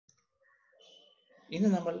ഇന്ന്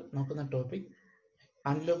നമ്മൾ നോക്കുന്ന topic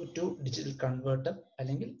analogue to digital converter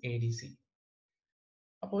അല്ലെങ്കിൽ ADC.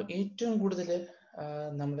 അപ്പോൾ ഏറ്റവും കൂടുതൽ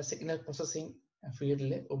നമ്മുടെ സിഗ്നൽ പ്രോസസ്സിംഗ്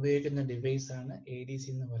ഫീൽഡിൽ ഉപയോഗിക്കുന്ന ഡിവൈസ് ആണ് ADC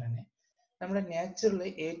എന്ന് പറയുന്നത്. നമ്മുടെ നാച്ചുറലി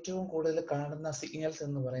ഏറ്റവും കൂടുതൽ കാണുന്ന സിഗ്നൽസ്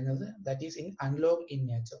എന്ന് പറയുന്നത് that is in analogue in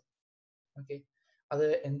nature. Okay, അത്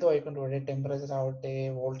എന്തോ ആയിക്കൊണ്ടോട്ടെ, ടെമ്പറേച്ചർ ആവട്ടെ,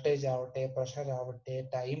 വോൾട്ടേജ് ആവട്ടെ, പ്രഷർ ആവട്ടെ,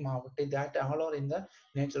 ടൈം ആവട്ടെ, that all are in the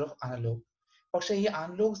nature of analogue. പക്ഷേ ഈ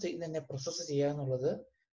അനലോഗ് സിഗ്നലിനെ പ്രോസസ്സ് ചെയ്യുക എന്നുള്ളത്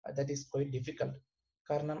ദാറ്റ് ഈസ് ക്വൈറ്റ് ഡിഫിക്കൽട്ട്.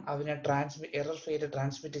 കാരണം അതിനെ എറർ ഫെയിൽ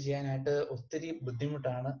ട്രാൻസ്മിറ്റ് ചെയ്യാനായിട്ട് ഒത്തിരി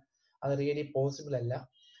ബുദ്ധിമുട്ടാണ്. അത് റിയലി പോസിബിൾ അല്ല.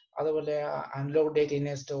 അതുപോലെ അനലോഗ്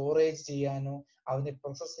ഡേറ്റിനെ സ്റ്റോറേജ് ചെയ്യാനോ അതിനെ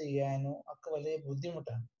പ്രോസസ്സ് ചെയ്യാനോ ഒക്കെ വളരെ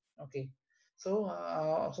ബുദ്ധിമുട്ടാണ്. ഓക്കെ, സോ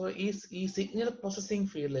ഈ സിഗ്നൽ പ്രോസസ്സിംഗ്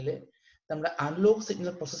ഫീൽഡിൽ നമ്മുടെ അനലോഗ്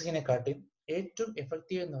സിഗ്നൽ പ്രോസസ്സിങ്ങിനെക്കാട്ടി ഏറ്റവും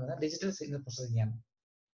എഫക്റ്റീവ് എന്ന് പറയുന്നത് ഡിജിറ്റൽ സിഗ്നൽ പ്രോസസ്സിംഗ് ആണ്.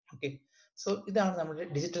 ഓക്കെ, സോ ഇതാണ് നമ്മുടെ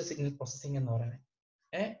ഡിജിറ്റൽ സിഗ്നൽ പ്രോസസ്സിംഗ് എന്ന് പറയുന്നത്.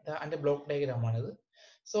 അതിന്റെ ബ്ലോക്ക് ഡയഗ്രാം ആണിത്.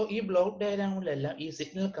 സോ ഈ ബ്ലോക്ക് ഡയഗ്രാമിലെല്ലാം ഈ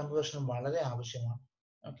സിഗ്നൽ കൺവേർഷൻ വളരെ ആവശ്യമാണ്.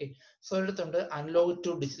 Okay, so എടുത്തുണ്ട് analogue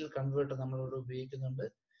to digital converter നമ്മളിവിടെ ഉപയോഗിക്കുന്നുണ്ട്.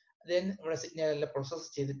 ദെൻ ഇവിടെ സിഗ്നൽ എല്ലാം പ്രോസസ്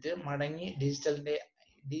ചെയ്തിട്ട് മടങ്ങി ഡിജിറ്റൽ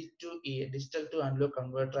ടു അനലോഗ്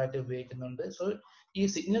കൺവേർട്ടർ ആയിട്ട് ഉപയോഗിക്കുന്നുണ്ട്. സോ ഈ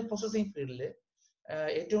സിഗ്നൽ പ്രോസസ്സിംഗ് ഫീൽഡിൽ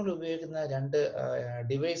ഏറ്റവും കൂടുതൽ ഉപയോഗിക്കുന്ന രണ്ട്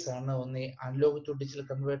ഡിവൈസ് ആണ്. ഒന്ന് അനലോഗ് ടു ഡിജിറ്റൽ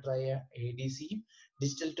കൺവേർട്ടർ ആയ ADC,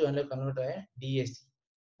 digital to analogue converter ആയ DAC.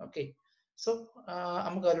 ഓക്കെ, സോ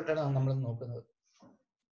നമുക്ക് അതിലോട്ടാണ് നമ്മൾ നോക്കുന്നത്.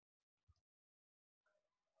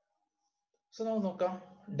 സോ നമുക്ക് നോക്കാം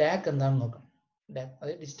DAC എന്താണെന്ന് നോക്കാം. DAC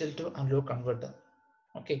അതായത് digital to analogue converter.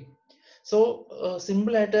 Okay, so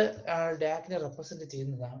simple ആയിട്ട് DAC-നെ റെപ്രസെന്റ്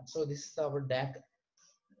ചെയ്യുന്നതാണ്. So this is our DAC,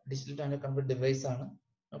 digital to analogue converter device ആണ്.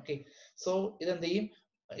 ഓക്കെ, സോ ഇതെന്ത് ചെയ്യും,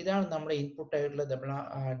 ഇതാണ് നമ്മുടെ ഇൻപുട്ട് ആയിട്ടുള്ള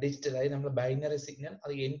ഡിജിറ്റൽ, അതായത് നമ്മുടെ ബൈനറി സിഗ്നൽ.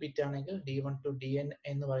 അത് N ബിറ്റ് ആണെങ്കിൽ D1 to DN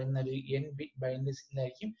എന്ന് പറയുന്ന ഒരു N ബിറ്റ് ബൈനറി സിഗ്നൽ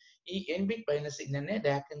ആയിരിക്കും. ഈ N ബിറ്റ് ബൈനറി സിഗ്നലിനെ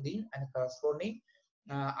DAC എന്ത് ചെയ്യും, അതിന് കറസ്പോണ്ടിങ്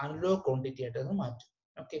അനലോഗ് ക്വാണ്ടിറ്റി ആയിട്ട് അത് മാറ്റും.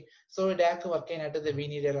 ഓക്കെ, സോ DAC വർക്ക് ചെയ്യാനായിട്ട് we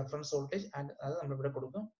need A reference voltage, and അത് നമ്മളിവിടെ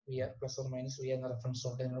കൊടുക്കും. VR plus or minus VR എന്ന റെഫറൻസ്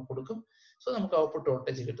വോൾട്ടേജ് നമ്മൾ കൊടുക്കും. സോ നമുക്ക് ഔട്ട്പുട്ട്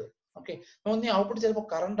വോൾട്ടേജ് കിട്ടും. ഓക്കെ, ഒന്ന് ഔട്ട്പുട്ട് ചിലപ്പോൾ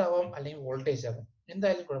കറണ്ട് ആവാം അല്ലെങ്കിൽ വോൾട്ടേജ് ആകും.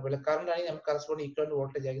 എന്തായാലും കുഴപ്പമില്ല, കറണ്ട് ആണെങ്കിൽ നമുക്ക് കറസ്പോണ്ടിങ് ഈക്വൽ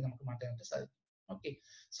വോൾട്ടേജ് ആക്കി നമുക്ക് മാറ്റാനായിട്ട് സാധിക്കും. ഓക്കെ,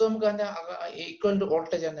 സോ നമുക്ക് അതിന്റെ ഈക്വൽ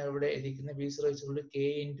വോൾട്ടേജ് ആണ് ഇവിടെ ഇരിക്കുന്നത്. V0 K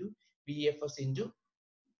into VFS into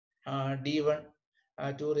D1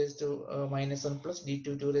 2 raised to minus 1 plus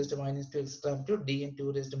D2 2 raised to minus 2 extra to DN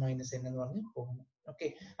 2 raised to minus n എന്ന് പറഞ്ഞ് പോകുന്നു. ഓക്കെ,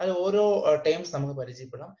 അത് ഓരോ ടൈംസ് നമുക്ക്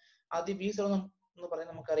പരിചയപ്പെടാം. ആദ്യം V0 എന്ന്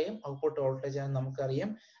പറയുന്നത് നമുക്കറിയാം ഔട്ട്പുട്ട് വോൾട്ടേജ് ആണ് നമുക്കറിയാം.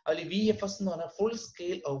 അതിൽ VFS എന്ന് പറഞ്ഞാൽ ഫുൾ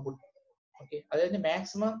സ്കെയിൽ ഔട്ട്പുട്ട്. ഓക്കെ, അതായത്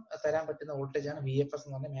മാക്സിമം തരാൻ പറ്റുന്ന വോൾട്ടേജ് ആണ് VFS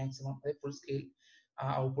എന്ന് പറഞ്ഞാൽ മാക്സിമം, അതായത് full scale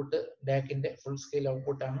output. DAC-ന്റെ full scale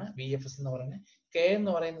output ആണ് VFS എന്ന് പറയുന്നത്. K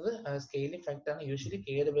എന്ന് പറയുന്നത് സ്കെയിലിംഗ് ഫാക്ടർ ആണ്. യൂഷ്വലി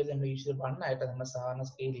Kയുടെ പേര് നമ്മൾ യൂഷ്വലി 1 ആയിട്ട് നമ്മൾ സാധാരണ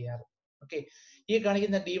സ്കെയിൽ ചെയ്യാറ്. ഓക്കെ, ഈ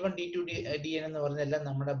കാണിക്കുന്ന D1 D2 DN എന്ന് പറയുന്നതെല്ലാം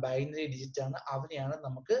നമ്മുടെ ബൈനറി ഡിജിറ്റ് ആണ്. അതിനെയാണ്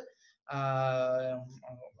നമുക്ക്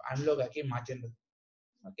അനലോഗ് ആക്കി മാറ്റേണ്ടത്.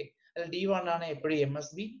 ഓക്കെ, അതിൽ D1 ആണ് എപ്പോഴും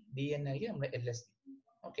MSB, DN ആയിരിക്കും നമ്മുടെ LSB.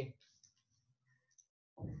 ഓക്കെ,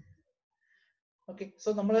 ഓക്കെ, സോ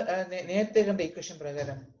നമ്മൾ നേരത്തെ കണ്ട ഇക്വേഷൻ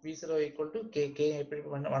പ്രകാരം V0 K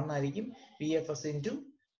എപ്പോഴും 1 ആയിരിക്കും. VFS ഇൻറ്റു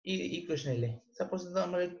ഈ ഇക്വേഷൻ അല്ലേ. സപ്പോസ്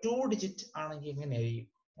നമ്മൾ 2 ഡിജിറ്റ് ആണെങ്കിൽ എങ്ങനെയായിരിക്കും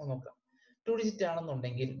നോക്കാം. 2 ഡിജിറ്റ്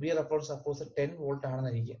ആണെന്നുണ്ടെങ്കിൽ V reference suppose 10 volt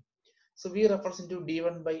ആണെന്നിരിക്കുക. So V reference into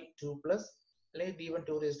D1 by 2 plus അല്ലെങ്കിൽ D1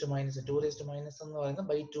 2 raised to minus 2 raised to minus എന്ന് പറയുന്നത്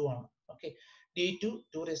by 2 ആണ്. Okay, D2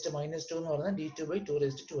 2 raised to minus 2 എന്ന് പറയുന്നത് D2 by 2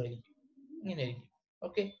 raised to 2 ആയിരിക്കും. ഇങ്ങനെയായിരിക്കും.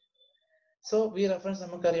 ഓക്കെ, സോ V റെഫറൻസ്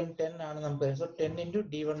നമുക്കറിയാം 10 ആണ് നമുക്കറിയാം. So 10 into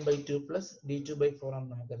D1 by 2 plus D2 by 4 ആണ്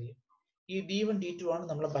നമുക്കറിയാം. ഈ D1 D2 ആണ്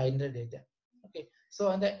നമ്മുടെ ബൈനറി ഡേറ്റ. ഓക്കെ, സോ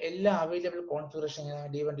അതിന്റെ എല്ലാ അവൈലബിൾ കോൺഫിഗറേഷൻ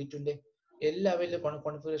D1 D2ന്റെ എല്ലാ അവൈലബിൾ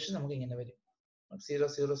കോൺഫിഗറേഷൻ നമുക്ക് ഇങ്ങനെ വരും. 0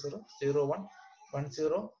 0 0 0 1 1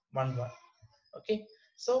 0 1 1. ഓക്കെ,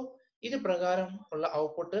 സോ ഇത് പ്രകാരം ഉള്ള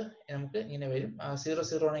ഔട്ട്പുട്ട് നമുക്ക് ഇങ്ങനെ വരും. 0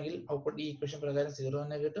 0 ആണെങ്കിൽ ഔട്ട്പുട്ട് ഈ ഇക്വേഷൻ പ്രകാരം 0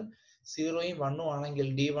 തന്നെ കിട്ടും. 0യും 1ഉം ആണെങ്കിൽ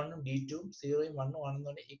D1ഉം D2ഉം 0യും 1ഉം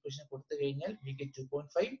ആണെന്നുണ്ടെങ്കിൽ ഇക്വേഷൻ കൊടുത്തു കഴിഞ്ഞാൽ we get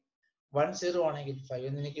 2.5. 1 0 ആണെങ്കിൽ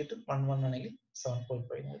 5 എന്ന് കിട്ടും. 1 1 ആണെങ്കിൽ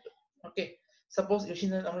 7.5 എന്ന് കിട്ടും. ഓക്കെ, സപ്പോസ്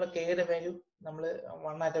ഇക്വേഷൻ നമ്മൾ Kയുടെ വാല്യൂ നമ്മൾ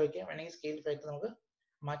 1 ആയിട്ട് വെക്കാം, വേണമെങ്കിൽ സ്കെയിൽ ഫാക്ടർ നമുക്ക്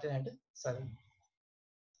മാറ്റാനായിട്ട് സാധിക്കും.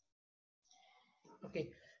 ഓക്കെ,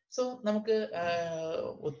 സോ നമുക്ക്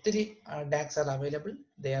ഒത്തിരി DACs are available.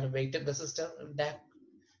 They are weighted resistor DAC,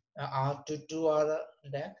 R-2R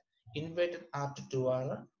DAC, inverted R-2R,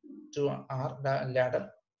 2R ladder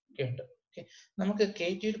ഒക്കെ ഉണ്ട്. ഓക്കെ, നമുക്ക്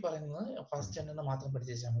KT പറയുന്നത് ഫസ്റ്റ് രണ്ടെണ്ണം മാത്രം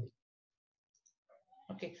പഠിച്ചാൽ മതി.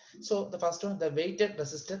 Okay, so the first one, the weighted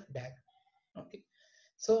resistor DAC. Okay,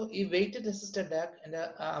 so ഈ weighted resistor DAC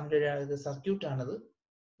സർക്യൂട്ട് ആണിത്.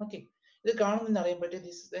 ഓക്കെ, ഇത് കാണുന്നതിന് അറിയാൻ പറ്റും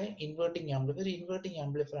this is A inverting amplifier. ഒരു ഇൻവേർട്ടിംഗ്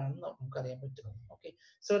ആംപ്ലിഫയർ ആണെന്ന് നമുക്ക് അറിയാൻ പറ്റും. ഓക്കെ,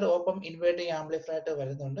 സോ ഇവിടെ ഒപ്പം ഇൻവേർട്ടിംഗ് ആംപ്ലിഫയർ ആയിട്ട്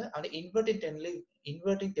വരുന്നുണ്ട്. അത് ഇൻവേർട്ടിംഗ്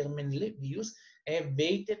ടെർമിനലിൽ we use A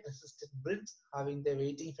weighted resistor bridge having the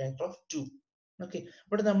waiting factor of 2. Okay,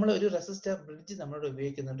 ഇവിടെ നമ്മൾ ഒരു റെസിസ്റ്റർ ബ്രിഡ്ജ് നമ്മളിവിടെ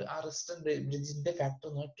ഉപയോഗിക്കുന്നുണ്ട്. ആ റെസിസ്റ്റർ ബ്രിഡ്ജിന്റെ ഫാക്ടർ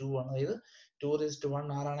എന്ന് പറഞ്ഞാൽ 2 ആണ്. അതായത് 2:1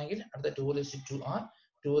 R ആണെങ്കിൽ അടുത്ത 2:2R,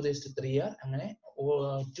 2:3R, അങ്ങനെ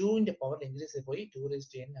 2ന്റെ പവർ ഇൻക്രീസ് പോയി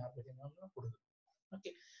 2:n R വരെ നമ്മൾ കൊടുക്കും.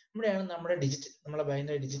 ഓക്കെ, ഇവിടെയാണ് നമ്മുടെ ഡിജിറ്റ്, നമ്മുടെ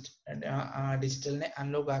ബൈനറി ഡിജിറ്റ്, ഡിജിറ്റലിനെ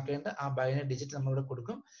അൺലോക്ക് ആക്കേണ്ട ആ ബൈനറി ഡിജിറ്റ് നമ്മളിവിടെ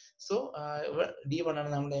കൊടുക്കും. സോ D1 ആണ്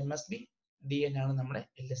നമ്മുടെ MSB, DN ആണ് നമ്മുടെ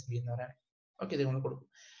LSB എന്ന് പറയുന്നത്. ഓക്കെ, ഇത് നമ്മൾ കൊടുക്കും.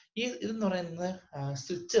 ഇതെന്ന് പറയുന്നത്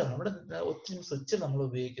സ്വിച്ച് ആണ്. ഇവിടെ ഒത്തിരി സ്വിച്ച് നമ്മൾ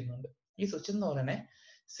ഉപയോഗിക്കുന്നുണ്ട്. ഈ സ്വിച്ച് എന്ന് പറയുന്നത്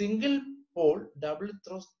single pole double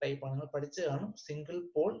throw type ആണ്. നിങ്ങൾ പഠിച്ചു കാണും single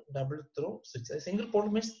pole double throw switch. Single pole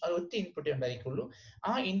means ഒറ്റ ഇൻപുട്ടേ ഉണ്ടായിരിക്കുള്ളൂ.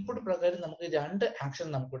 ആ ഇൻപുട്ട് പ്രകാരം നമുക്ക് 2 ആക്ഷൻ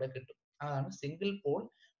നമുക്കിവിടെ കിട്ടും. അതാണ് single pole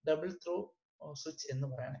double throw switch എന്ന്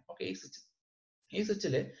പറയുന്നത്. ഓക്കെ, ഈ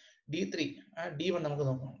സ്വിച്ചില് D3 D1 നമുക്ക്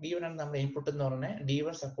നോക്കാം. D1 ആണ് നമ്മുടെ ഇൻപുട്ട് എന്ന് പറയുന്നത്.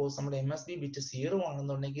 D1 സപ്പോസ് നമ്മുടെ MSB ബിറ്റ് 0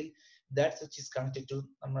 ആണെന്നുണ്ടെങ്കിൽ that switch is connected to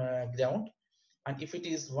ground, and if it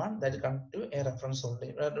is 1 that is connected to a reference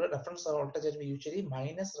voltage. Reference voltage is usually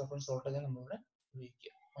minus reference voltage നമ്മളുടെ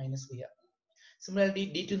ഉപയോഗിക്കുക, minus VR. Similarly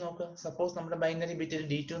D2 നോക്കുക. Suppose നമ്മുടെ binary ബിറ്റിൽ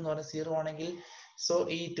D2 എന്ന് പറയുന്നത് 0 ആണെങ്കിൽ so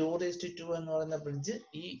ഈ 2:2 എന്ന് പറയുന്ന ബ്രിഡ്ജ്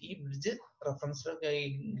ഈ ബ്രിഡ്ജ് റെഫറൻസ്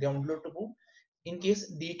ഗ്രൗണ്ടിലോട്ട് പോകും. ഇൻ കേസ്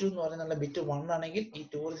D2 എന്ന് പറയുന്ന ബിറ്റ് 1 ആണെങ്കിൽ ഈ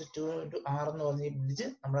 2:2R എന്ന് പറഞ്ഞ ഈ ബ്രിഡ്ജ്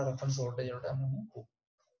നമ്മുടെ റെഫറൻസ് വോൾട്ടേജിലോട്ട് നമ്മൾ പോകും.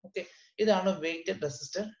 ഓക്കെ, ഇതാണ് weighted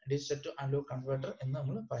resistor digital to analogue converter എന്ന്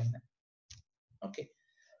നമ്മൾ പറയുന്നത്. ഓക്കെ,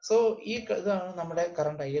 സോ ഇതാണ് നമ്മുടെ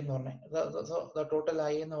കറണ്ട് I എന്ന് പറഞ്ഞത്. ടോട്ടൽ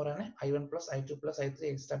I എന്ന് പറയുന്നത് I1 plus I2 plus I3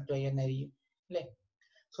 extra to IN ആയിരിക്കും അല്ലേ.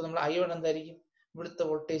 സോ നമ്മൾ I1 എന്തായിരിക്കും? ഇവിടുത്തെ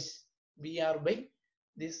voltage VR by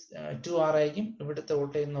this 2R ആയിരിക്കും ഇവിടുത്തെ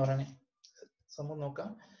വോൾട്ടേജ് എന്ന് പറയുന്നത്. സംഭവം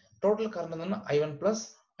നോക്കാം. ടോട്ടൽ കറണ്ട് എന്ന് പറഞ്ഞാൽ I1 plus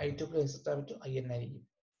I2 plus extra to IN ആയിരിക്കും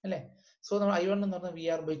അല്ലേ. സോ നമ്മൾ I1 എന്ന് പറഞ്ഞാൽ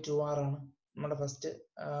VR ബൈ 2R ആണ് നമ്മുടെ ഫസ്റ്റ്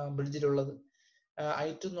ബ്രിഡ്ജിലുള്ളത്.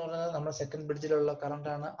 I2 എന്ന് പറയുന്നത് നമ്മുടെ സെക്കൻഡ് ബ്രിഡ്ജിലുള്ള കറണ്ട്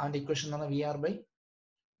ആണ്. അതിന്റെ ഇക്വേഷൻ എന്ന് പറഞ്ഞാൽ VR ബൈ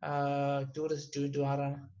 2:2R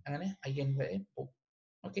ആണ്. അങ്ങനെ IN വരെ പോകും.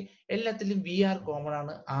 ഓക്കെ, എല്ലാത്തിലും VR കോമൺ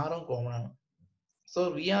ആണ്, R ഉം കോമൺ ആണ്. So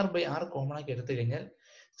VR by R common ആക്കി എടുത്തു കഴിഞ്ഞാൽ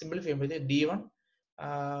സിംപ്ലിഫൈ ചെയ്യുമ്പോൾ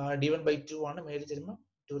D1 ബൈ 2 ആണ്. മേളിൽ ചെല്ലുമ്പോൾ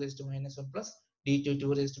 2⁻1 plus D2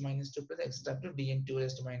 2⁻2 plus extra to DN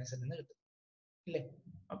 2⁻n എന്ന് കിട്ടും ഇല്ലേ.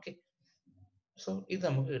 ഓക്കെ, സോ ഇത്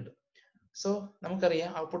നമുക്ക് കിട്ടും. സോ നമുക്കറിയാം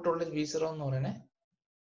ഔട്ട്പുട്ട് വോൾട്ടേജ് V0 എന്ന് പറയുന്നത്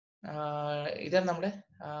ഇതാണ് നമ്മുടെ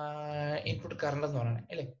ഇൻപുട്ട് കറണ്ട് എന്ന് പറയുന്നത്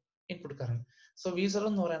അല്ലേ, ഇൻപുട്ട് കറണ്ട്. സോ V0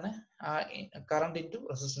 എന്ന് പറയുന്നത് കറണ്ട് ഇൻറ്റു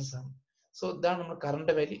റെസിസ്റ്റൻസ് ആണ്. സോ ഇതാണ് നമ്മുടെ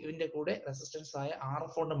കറണ്ട് വാല്യൂ. ഇതിന്റെ കൂടെ റെസിസ്റ്റൻസ് ആയ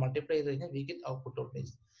RF കൊണ്ട് മൾട്ടിപ്ലൈ ചെയ്ത് കഴിഞ്ഞാൽ we get output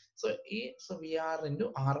voltage. So VR into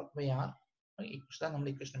R by R. ഇതാണ്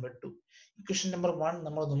നമ്മുടെ ഇക്വേഷൻ നമ്പർ 2. ഇക്വേഷൻ നമ്പർ 1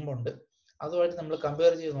 നമ്മൾ മുമ്പുണ്ട്, അതുമായിട്ട് നമ്മൾ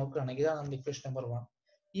കമ്പയർ ചെയ്ത് നോക്കുകയാണെങ്കിൽ ഇതാണ് നമ്മുടെ ഇക്വേഷൻ നമ്പർ 1.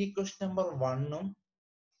 ഈ ഇക്വേഷൻ നമ്പർ 1ഉം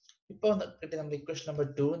ഇപ്പൊ കിട്ടിയ നമ്മുടെ ഇക്വേഷൻ നമ്പർ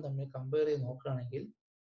 2ഉം തമ്മിൽ കമ്പയർ ചെയ്ത് നോക്കുകയാണെങ്കിൽ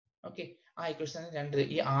ഓക്കെ, ആ ഇക്വേഷൻ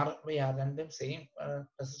ഈ R ബൈ R രണ്ടും സെയിം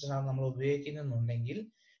റെസിസ്റ്റർ ആണ് നമ്മൾ ഉപയോഗിക്കുന്നുണ്ടെങ്കിൽ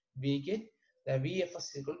we get VFS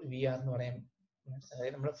equal to VR എന്ന് പറയാം.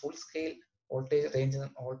 അതായത് നമ്മുടെ ഫുൾ സ്കെയിൽ വോൾട്ടേജ്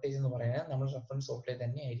വോൾട്ടേജ് എന്ന് പറയുന്നത് നമ്മുടെ റെഫറൻസ് വോൾട്ടേജ്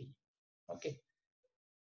തന്നെ ആയിരിക്കും. ഓക്കെ,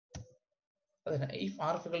 അതന്നെ ഈ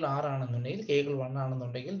R ഈക്വൽ R ആണെന്നുണ്ടെങ്കിൽ K ഈക്വൽ 1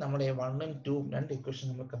 ആണെന്നുണ്ടെങ്കിൽ നമ്മുടെ 1ഉം 2ഉം രണ്ട് ഇക്വേഷൻ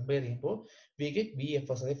നമ്മൾ കമ്പയർ ചെയ്യുമ്പോൾ വി ഗെറ്റ്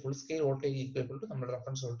VFS, അതായത് full scale voltage equal to നമ്മുടെ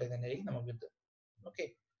റെഫറൻസ് വോൾട്ടേജ് തന്നെ ആയിരിക്കും നമുക്ക് കിട്ടും. ഓക്കെ,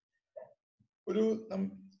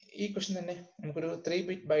 ഈ ക്വസ്റ്റൻ തന്നെ നമുക്കൊരു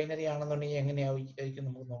 3-bit ബൈനറി ആണെന്നുണ്ടെങ്കിൽ എങ്ങനെയായിരിക്കും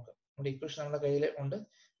നമുക്ക് നോക്കാം. നമ്മുടെ ഇക്വേഷൻ നമ്മുടെ കയ്യിൽ ഉണ്ട്.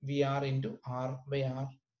 VR into R by R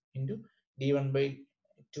into D1 by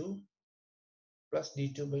 2 plus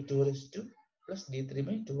D2 by 2⁻2 plus D3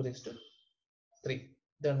 by 2⁻3.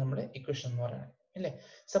 ഇതാണ് നമ്മുടെ ഇക്വേഷൻ എന്ന് പറയുന്നത് അല്ലേ.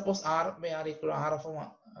 Suppose R by R equal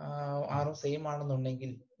RF same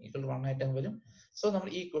ആണെന്നുണ്ടെങ്കിൽ ഈക്വൽ 1 ആയിട്ട് വരും. സോ നമ്മൾ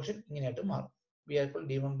ഈ ഇക്വേഷൻ ഇങ്ങനെയായിട്ട് മാറും. VR equal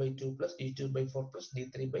D1 by 2 plus D2 by 4 plus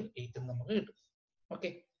D3 by 8 നമുക്ക് കിട്ടും.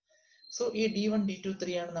 ഓക്കെ, സോ ഈ D1 D2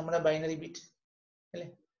 3 ആണ് നമ്മുടെ ബൈനറി ബിറ്റ് അല്ലേ.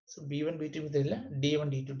 സോ B1 B2 B3 അല്ല, D1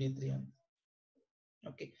 D2 D3 ആണ്.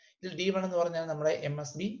 ഓക്കെ, ഇതിൽ D1 എന്ന് പറഞ്ഞാൽ നമ്മുടെ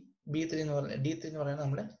MSB, D3 എന്ന് പറയുന്നത്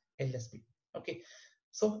നമ്മുടെ LSB. ഓക്കെ,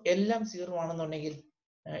 സോ എല്ലാം 0 ആണെന്നുണ്ടെങ്കിൽ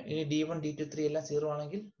ഈ D1 D2 3 എല്ലാം 0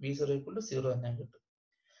 ആണെങ്കിൽ V0 ഈക്വൽ ടു 0 തന്നെ കിട്ടും.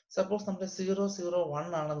 സപ്പോസ് നമ്മുടെ 0 0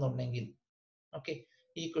 1 ആണെന്നുണ്ടെങ്കിൽ ഓക്കെ,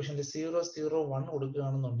 ഈ ഇക്വേഷനിൽ 0 0 1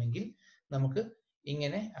 കൊടുക്കുകയാണെന്നുണ്ടെങ്കിൽ നമുക്ക്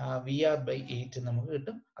ഇങ്ങനെ VR ബൈ 8 നമുക്ക്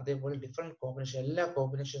കിട്ടും. അതേപോലെ ഡിഫറെന്റ് കോമ്പിനേഷൻ, എല്ലാ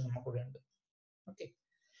കോമ്പിനേഷനും നമുക്കിവിടെ ഉണ്ട്. ഓക്കെ,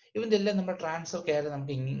 ഇതിന്റെ എല്ലാം നമ്മുടെ ട്രാൻസ്ഫർ ക്യാരി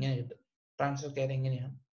നമുക്ക് ഇങ്ങനെ കിട്ടും. ട്രാൻസ്ഫർ ക്യാരി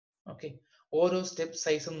എങ്ങനെയാണ്? ഓക്കെ, ഓരോ സ്റ്റെപ്പ്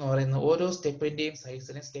സൈസ് എന്ന് പറയുന്നത് ഓരോ സ്റ്റെപ്പിന്റെയും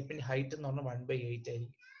സൈസിന് സ്റ്റെപ്പിന്റെ ഹൈറ്റ് എന്ന് പറഞ്ഞാൽ 1/8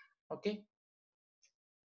 ആയിരിക്കും. ഓക്കെ,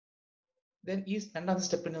 ദെൻ ഈ രണ്ടാമത്തെ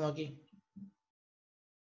സ്റ്റെപ്പിന് നോക്കി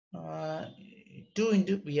 2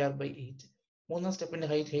 into VR by 8. മൂന്നാം സ്റ്റെപ്പിന്റെ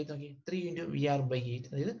ഹൈറ്റ് നോക്കി 3 into VR by 8.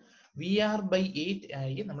 അതായത് VR by 8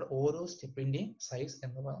 ആയിരിക്കും നമ്മൾ ഓരോ സ്റ്റെപ്പിന്റെയും സൈസ്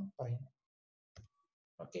എന്ന് പറയുന്നത്.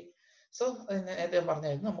 ഓക്കെ, സോ നേരത്തെ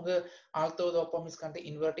പറഞ്ഞായിരുന്നു നമുക്ക് ആൾത്തോടൊപ്പം കണ്ട്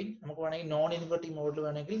ഇൻവേർട്ടിംഗ്, നമുക്ക് വേണമെങ്കിൽ നോൺ ഇൻവേർട്ടിംഗ് മോഡിൽ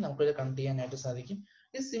വേണമെങ്കിൽ നമുക്ക് ഇത് കണക്ട് ചെയ്യാനായിട്ട് സാധിക്കും.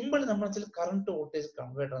 ഇത് സിമ്പിൾ നമ്മൾ വെച്ചാൽ കറണ്ട് വോൾട്ടേജ്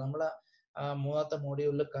കൺവേർട്ടർ, നമ്മൾ മൂന്നാമത്തെ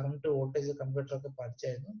മോഡ്യൂളിൽ കറണ്ട് വോൾട്ടേജ് കൺവേർട്ടർ ഒക്കെ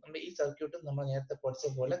പഠിച്ചായിരുന്നു. നമ്മൾ ഈ സർക്യൂട്ടും നമ്മൾ നേരത്തെ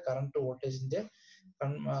പഠിച്ച പോലെ കറണ്ട് വോൾട്ടേജിന്റെ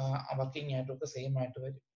വർക്കിംഗ് ആയിട്ടൊക്കെ സെയിം ആയിട്ട്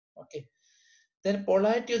വരും. Okay, then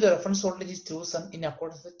polarity of the reference voltage is chosen in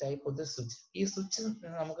accordance with the type of the switch. ഈ സ്വിച്ച്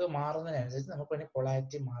നമുക്ക് മാറുന്നതിനനുസരിച്ച് നമുക്ക് വേണമെങ്കിൽ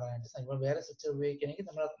പൊളാരിറ്റി മാറാനായിട്ട് സാധിക്കും. വേറെ സ്വിച്ച് ഉപയോഗിക്കണമെങ്കിൽ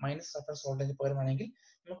നമ്മൾ മൈനസ് റെഫറൻസ് വോൾട്ടേജ് പകരം വേണമെങ്കിൽ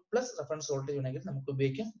നമുക്ക് പ്ലസ് റെഫറൻസ് വോൾട്ടേജ് വേണമെങ്കിൽ നമുക്ക്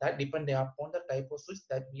ഉപയോഗിക്കാം. That depend upon the type off switch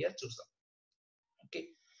that we R chosen. Okay,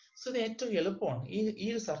 so ഇത് ഏറ്റവും എളുപ്പമാണ്. ഈ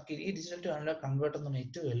ഒരു സർക്യൂട്ട്, ഈ ഡിജിറ്റൽ ടു അനലോഗ് കൺവേർട്ടർ എന്ന് പറഞ്ഞാൽ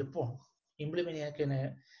ഏറ്റവും എളുപ്പമാണ് ഇംപ്ലിമെന്റ് ചെയ്യാൻ.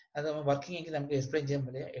 അത് വർക്കിംഗ് എങ്കിൽ നമുക്ക് എക്സ്പ്ലെയിൻ ചെയ്യാൻ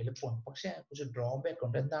വലിയ എളുപ്പമാണ്. പക്ഷെ കുറച്ച് ഡ്രോബാക്ക്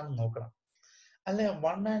ഉണ്ട്, എന്താണെന്ന് നോക്കണം.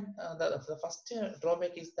 The first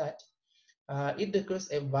drawback is that it requires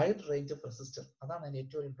a wide range of resistor. അതാണ് അതിന്റെ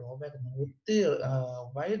ഏറ്റവും വലിയ ഡ്രോബാക്ക്. ഒത്തിരി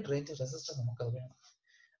വൈഡ് റേഞ്ച് റെസിസ്റ്റർ നമുക്കത് വേണം.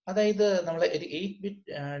 അതായത് നമ്മൾ ഒരു 8-bit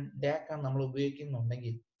DAC ആണ് നമ്മൾ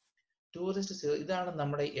ഉപയോഗിക്കുന്നുണ്ടെങ്കിൽ 2:0 ഇതാണ്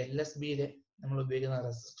നമ്മുടെ LSBയിലെ നമ്മൾ ഉപയോഗിക്കുന്ന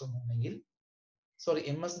റെസിസ്റ്റർ എന്നുണ്ടെങ്കിൽ, sorry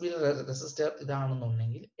MSB resistor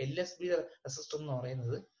ഇതാണെന്നുണ്ടെങ്കിൽ LSB resistor എന്ന്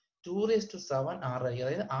പറയുന്നത് 2:7 R ആയി.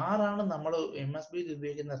 അതായത് R ആണ് നമ്മൾ MSB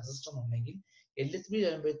ഉപയോഗിക്കുന്ന റെസിസ്റ്റർ എന്നുണ്ടെങ്കിൽ LSB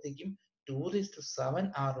വരുമ്പോഴത്തേക്കും 2:7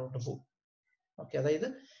 R പോകും. ഓക്കെ, അതായത്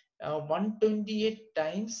 128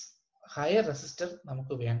 ടൈംസ് ഹയർ റെസിസ്റ്റർ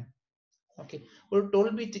നമുക്ക് വേണം. ഓക്കെ, ഒരു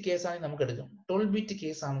 12-bit കേസ് ആണെങ്കിൽ നമുക്ക് എടുക്കാം. 12-bit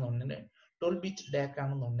കേസ് ആണെന്നുണ്ടെങ്കിൽ 12-bit DAC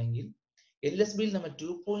ആണെന്നുണ്ടെങ്കിൽ LSBയിൽ നമ്മൾ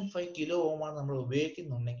 2.5 കിലോ ഓം ആണ് നമ്മൾ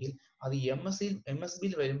ഉപയോഗിക്കുന്നുണ്ടെങ്കിൽ അത്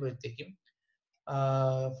MSBയിൽ വരുമ്പോഴത്തേക്കും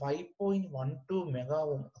 5.12 മെഗാ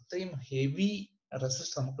ഓം, അത്രയും ഹെവി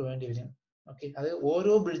റെസിസ്റ്റർ നമുക്ക് വേണ്ടി വരും. ഓക്കെ, അത്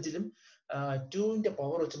ഓരോ ബ്രിഡ്ജിലും 2ന്റെ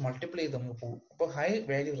പവർ വെച്ച് മൾട്ടിപ്ലൈ ചെയ്ത് നമുക്ക് പോകും. അപ്പോൾ ഹൈ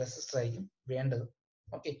വാല്യൂ റെസിസ്റ്റർ ആയിരിക്കും വേണ്ടത്.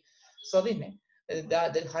 ഓക്കെ, സോ അതിനെ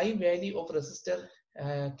the high value of resistor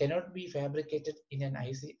cannot be fabricated in an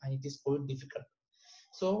IC and it is quite difficult.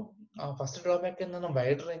 So first drawback എന്താണ്,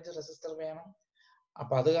 wide range resistor വേണം.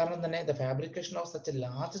 അപ്പൊ അത് കാരണം തന്നെ the fabrication of such a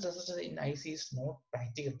large resistor in IC is not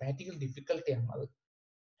practical difficulty ആണ് അത്.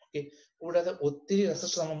 Okay, കൂടാതെ ഒത്തിരി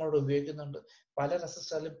റെസിസ്റ്റർ നമ്മളോട് ഉപയോഗിക്കുന്നുണ്ട്. പല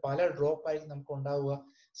റെസിസ്റ്ററിലും പല ഡ്രോപ്പ് ആയിരിക്കും നമുക്ക് ഉണ്ടാവുക.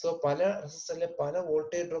 സോ പല റെസിസ്റ്ററിലെ പല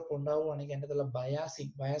വോൾട്ടേജ് ഡ്രോപ്പ് ഉണ്ടാവുകയാണെങ്കിൽ അതിൻ്റെ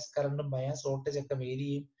ബയാസ് കറണ്ടും ബയാസ് വോൾട്ടേജ് ഒക്കെ വേരി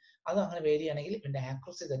ചെയ്യും. അത് അങ്ങനെ വേരി ആണെങ്കിൽ ഇതിന്റെ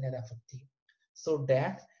ആക്യുറസി തന്നെ അത് അഫക്ട് ചെയ്യും. സോ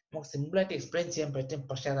DAC നമുക്ക് സിമ്പിൾ ആയിട്ട് എക്സ്പ്ലെയിൻ ചെയ്യാൻ പറ്റും,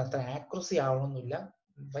 പക്ഷെ അത് അത്ര ആക്യുറസി ആവണമെന്നില്ല.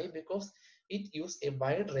 Y? Because it use A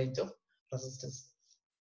wide range of resistance.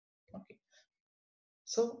 Okay,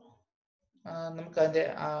 so നമുക്ക് അതിന്റെ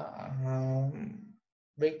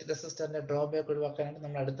വെയിറ്റ് റെസിസ്റ്ററിന്റെ ഡ്രോബാക്ക് ഒഴിവാക്കാനായിട്ട്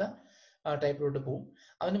നമ്മൾ അടുത്ത ടൈപ്പിലോട്ട് പോകും.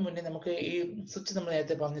 അതിന് മുന്നേ നമുക്ക് ഈ സ്വിച്ച് നമ്മൾ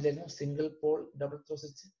നേരത്തെ പറഞ്ഞില്ലായിരുന്നു, single pole double throw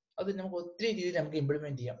switch. അത് നമുക്ക് ഒത്തിരി രീതിയിൽ നമുക്ക്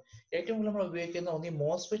ഇംപ്ലിമെന്റ് ചെയ്യാം. ഏറ്റവും കൂടുതൽ നമ്മൾ ഉപയോഗിക്കുന്ന ഒന്നീ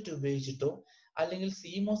മോസ്ഫെറ്റ് ഉപയോഗിച്ചിട്ടോ അല്ലെങ്കിൽ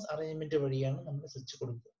CMOS അറേഞ്ച്മെന്റ് വഴിയാണ് നമ്മൾ സ്വിച്ച്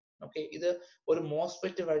കൊടുക്കുക. ഓക്കെ, ഇത് ഒരു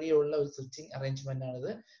മോസ്ഫെറ്റ് വഴിയുള്ള ഒരു സ്വിച്ചിങ് അറേഞ്ച്മെന്റ്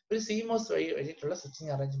ആണിത്. ഒരു CMOS വഴിയിട്ടുള്ള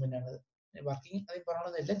സ്വിച്ചിങ് അറേഞ്ച്മെന്റ് ആണിത്. വർക്കിംഗ് അതിൽ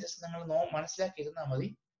പറയണമെന്നില്ല, ജസ്റ്റ് നിങ്ങൾ മനസ്സിലാക്കിയിരുന്നാൽ മതി.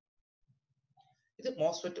 ഇത്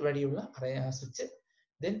മോസ്ഫെറ്റ് വഴിയുള്ള സ്വിച്ച്,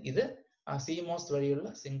 ദെൻ ഇത് CMOS വഴിയുള്ള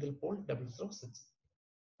single pole double throw switch.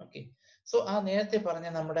 Okay, so ആ നേരത്തെ പറഞ്ഞ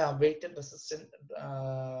നമ്മുടെ വെയ്റ്റഡ് റെസിസ്റ്റന്റ്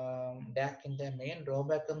DACന്റെ മെയിൻ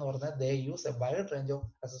ഡ്രോബാക്ക് എന്ന് പറഞ്ഞാൽ ദേ use A wide range of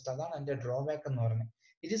resistor. അതാണ് അതിന്റെ ഡ്രോബാക്ക് എന്ന് പറയുന്നത്.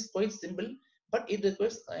 It is quite simple but it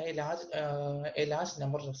requires A large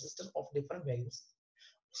number of resistor of different values.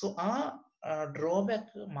 So ആ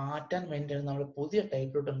ഡ്രോബാക്ക് മാറ്റാൻ വേണ്ടിയാണ് നമ്മൾ പുതിയ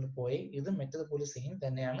ടൈപ്പിലോട്ട് നമ്മൾ പോയി. ഇത് മെറ്റത് പോലെ സെയിം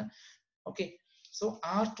തന്നെയാണ്. Okay, so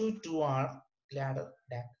R-2R ladder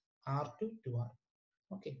DAC, R-2R.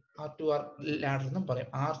 Okay, R-2R ladder എന്നും പറയും.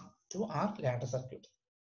 R-2R ladder സർക്യൂട്ട്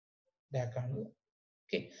DAC ആണ്.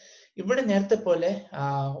 ഓക്കെ, ഇവിടെ നേരത്തെ പോലെ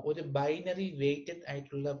ഒരു ബൈനറി വെയ്റ്റഡ്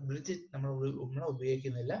ആയിട്ടുള്ള ബ്രിഡ്ജ് നമ്മൾ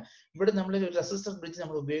ഉപയോഗിക്കുന്നില്ല. ഇവിടെ നമ്മൾ ഒരു റെസിസ്റ്റർ ബ്രിഡ്ജ്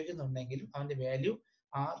നമ്മൾ ഉപയോഗിക്കുന്നുണ്ടെങ്കിലും അവന്റെ വാല്യൂ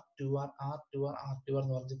R-2R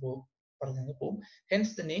എന്ന് പറഞ്ഞു പോകും.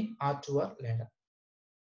 Hence the name R-2R ladder.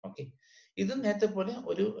 Okay, ഇത് നേരത്തെ പോലെ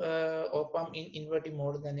ഒരു ഓപ്പാം ഇൻവേർട്ടിംഗ്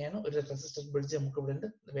മോഡ് തന്നെയാണ്. ഒരു റെസിസ്റ്റർ ബ്രിഡ്ജ് നമുക്ക് ഇവിടെ ഉണ്ട്,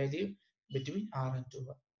 value between R and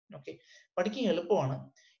 2R. Okay, പഠിക്കാൻ എളുപ്പമാണ്.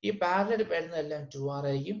 ഈ പാരലൽ വരുന്നതെല്ലാം 2R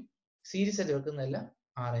ആയിരിക്കും, സീരീസ് ആയിട്ട് വെക്കുന്നതെല്ലാം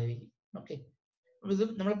R ആയിരിക്കും. ഓക്കെ, ഇത്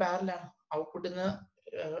നമ്മൾ പാരലാണ്, ഔട്ട്പുട്ടിന്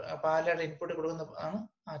പാരലായിട്ട് ഇൻപുട്ട് കൊടുക്കുന്നതാണ്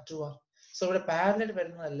R-2R. സോ ഇവിടെ പാരലൽ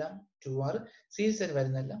വരുന്നതെല്ലാം 2R, സീരീസ് ആയിട്ട്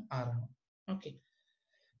വരുന്നതെല്ലാം R ആണ്. ഓക്കെ,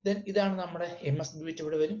 ദെൻ ഇതാണ് നമ്മുടെ MSB ബിറ്റ്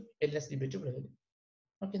ഇവിടെ വരും, LSB ബിറ്റ് ഇവിടെ വരും.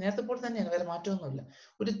 ഓക്കെ, നേരത്തെ പോലെ തന്നെയാണ്, വേറെ മാറ്റമൊന്നുമില്ല.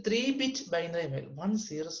 ഒരു 3-bit ബൈനറി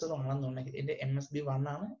 100 ആണെന്നുണ്ടെങ്കിൽ എന്റെ MSB 1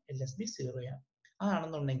 ആണ്, LSB 0 ആണ്.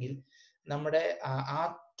 അതാണെന്നുണ്ടെങ്കിൽ നമ്മുടെ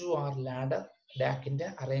R-2R ladder ഡാക്കിന്റെ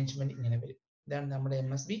അറേഞ്ച്മെന്റ് ഇങ്ങനെ വരും. ഇതാണ് നമ്മുടെ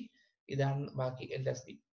MSB, ഇതാണ് ബാക്കി LSB.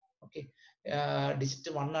 ഓക്കെ,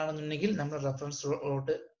 ഡിജിറ്റ് 1 ആണെന്നുണ്ടെങ്കിൽ നമ്മൾ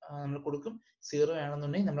റെഫറൻസിലോട്ട് നമ്മൾ കൊടുക്കും, 0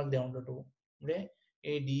 ആണെന്നുണ്ടെങ്കിൽ നമ്മൾ ഗ്രൗണ്ടിലോട്ട് പോകും. ഇവിടെ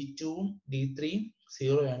D2ഉം D3യും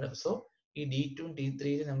 0 ആണ്. സോ ഈ D2ഉം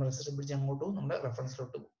D3യിലും നമ്മൾ റെസിസ്റ്റർ പിടിച്ച് അങ്ങോട്ട് പോകും, നമ്മുടെ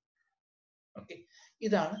റെഫറൻസിലോട്ട് പോകും. ഓക്കെ,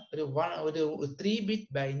 ഇതാണ് ഒരു 3-bit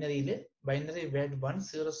ബൈനറി വേർഡ്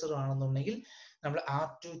 100 ആണെന്നുണ്ടെങ്കിൽ നമ്മൾ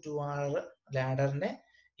R-2R ലാഡറിന്റെ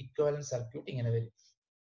ഇക്വലന്റ് സർക്യൂട്ട് ഇങ്ങനെ വരും.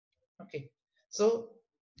 ഓക്കെ, സോ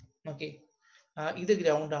ഓക്കെ, ഇത്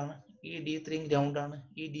ഗ്രൗണ്ട് ആണ്, ഈ D3 ഗ്രൗണ്ട് ആണ്,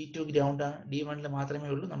 ഈ D2 ഗ്രൗണ്ട് ആണ്, D1 മാത്രമേ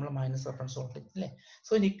ഉള്ളൂ നമ്മൾ മൈനസ് റെഫറൻസ് വോൾട്ടേജ് അല്ലേ.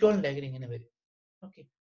 സോ ഇക്വലന്റ് ഡയഗ്രം ഇങ്ങനെ വരും. ഓക്കെ,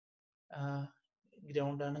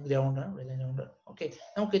 ഗ്രൗണ്ട് ആണ്, ഗ്രൗണ്ട് ആണ്, ഗ്രൗണ്ട്. ഓക്കെ,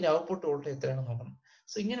 നമുക്ക് ഇതിന്റെ ഔട്ട്പുട്ട് വോൾട്ടേജ് എത്രയാണെന്ന് നോക്കണം.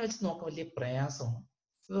 സോ ഇങ്ങനെ വെച്ച് നോക്കാൻ വലിയ പ്രയാസമാണ്.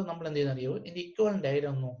 സോ നമ്മൾ എന്ത് ചെയ്യുന്ന അറിയോ, ഇതിന്റെ ഇക്വലന്റ്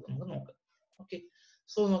ഡയഗ്രം നമുക്ക് നോക്കാം. ഓക്കെ,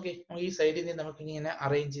 സോ നോക്കി ഈ സൈഡിൽ നിന്ന് നമുക്ക് ഇങ്ങനെ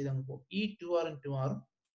അറേഞ്ച് ചെയ്ത് നമുക്ക് പോകും. ഈ 2R-ഉം 2R-ഉം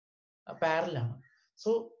പാരലാണ്.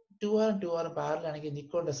 സോ 2R-ഉം 2R-ഉം പാരലാണെങ്കിൽ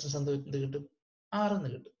ഇക്വൽ റെസിസ്റ്റൻസ് എന്ത് കിട്ടും, R എന്ന്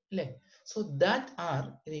കിട്ടും അല്ലേ. So that R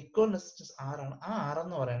equal resistance R ആണ്. ആ R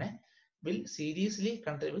എന്ന് പറയണേ will സീരീസ്ലി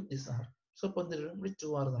connect with this R. So ഇപ്പൊ എന്ത് കിട്ടും, ഇവിടെ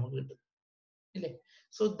 2R നമുക്ക് കിട്ടും ഇല്ലേ.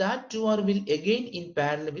 So that 2R will again in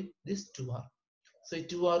parallel with this 2R. So ഈ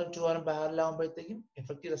 2R-ഉം 2R-ഉം പാരലൽ ആകുമ്പോഴത്തേക്കും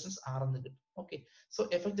എഫക്റ്റീവ് റെസിസ്റ്റൻസ് R എന്ന് കിട്ടും. Okay, so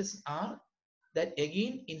effective resistance R that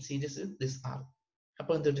again in series with this R.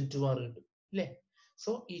 അപ്പോൾ എന്ത് കിട്ടും, 2R കിട്ടും അല്ലേ.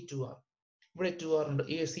 സോ ഈ 2R, ഇവിടെ 2R ഉണ്ട്.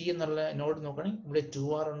 ഈ C എന്നുള്ള നോഡ് നോക്കുകയാണെങ്കിൽ ഇവിടെ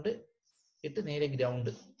 2R ഉണ്ട്, ഇട്ട് നേരെ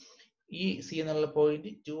ഗ്രൗണ്ട്. ഈ C എന്നുള്ള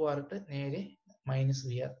പോയിന്റ് 2R ഇട്ട് നേരെ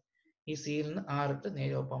 -VR. ഈ സിയിൽ നിന്ന് R ഇട്ട്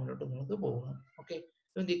നേരെ ഓപ്പാമിലോട്ട് നിങ്ങൾക്ക് പോകുന്നു. ഓക്കെ,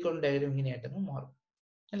 ഇതിന്റെ ഇക്വലന്റ് ഡയഗ്രം ഇങ്ങനെയായിട്ടങ്ങ് മാറും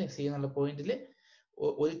അല്ലെ. C എന്നുള്ള പോയിന്റിൽ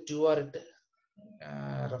ഒരു 2R ഇട്ട്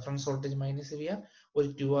റെഫറൻസ് വോൾട്ടേജ് -VR, ഒരു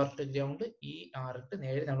 2R ഇട്ട് ഗ്രൗണ്ട്, ഈ R ഇട്ട്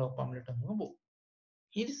നേരെ നമ്മൾ ഓപ്പാമിലോട്ട് അങ്ങ് പോകും.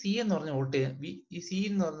 ഈ C എന്ന് പറഞ്ഞ വോൾട്ടേജ്, ഈ C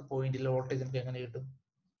എന്ന് പറഞ്ഞ പോയിന്റിലെ വോൾട്ടേജ് നമുക്ക് എങ്ങനെ കിട്ടും,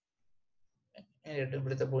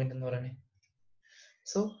 ഇവിടുത്തെ പോയിന്റ് എന്ന് പറയുന്നത്.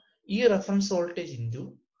 സോ ഈ reference voltage into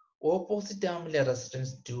opposite ആമിലെ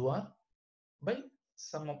resistance 2R by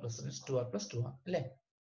some of resistance 2R plus 2R അല്ലേ.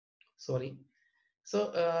 സോറി, സോ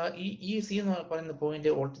ഈ C എന്ന് പറയുന്ന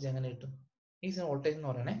പോയിന്റ് വോൾട്ടേജ് എങ്ങനെ കിട്ടും, ഈ വോൾട്ടേജ് എന്ന്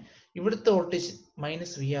പറയണേ ഇവിടുത്തെ voltage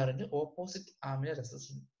 -VR opposite ആമിലെ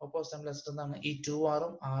resistance. Opposite ആമിലെ resistance എന്താണ്, ഈ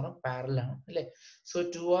 2R-ഉം R-ഉം പാരലൽ ആണ് അല്ലേ. സോ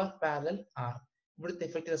 2R പാരലൽ R, ഇവിടുത്തെ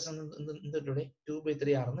എഫക്റ്റീവ് റെസിസ്റ്റൻസ് എന്ത് കിട്ടും,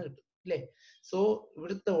 2/3R എന്ന് കിട്ടും അല്ലേ. സോ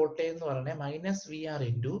ഇവിടുത്തെ വോൾട്ടേജ് എന്ന് പറയുന്നത് -VR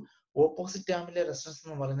ഇൻറ്റു ഓപ്പോസിറ്റ് ആമിലെ റെസിസ്റ്റൻസ്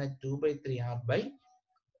എന്ന് പറയുന്നത് 2/3R by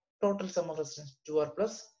total some of resistance 2R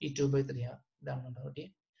plus ഈ 2/3R. ഇതാണ് ഉണ്ടാവുക.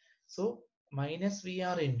 So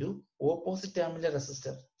 -VR into opposite ആമിലെ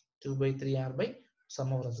resistor 2/3R by some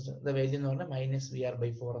of resistor. The value എന്ന് പറഞ്ഞാൽ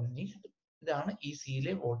 -VR/4 എന്ന് കിട്ടും. ഇതാണ് ഈ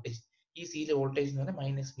സിയിലെ വോൾട്ടേജ്. ഈ സിയിലെ വോൾട്ടേജ് എന്ന്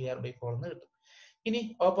പറഞ്ഞാൽ -VR/4 എന്ന് കിട്ടും. ഇനി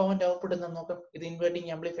ഓപ്പോവന്റ് ഔട്ട്പുട്ട് എന്താ നോക്കാം. ഇത്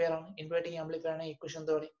ഇൻവേർട്ടിംഗ് ആംപ്ലിഫയർ ആണ്. ഇൻവേർട്ടിംഗ് ആംപ്ലിഫയർ ആണ് ഇക്വേഷൻ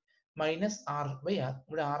എന്തോടെ, -R/R.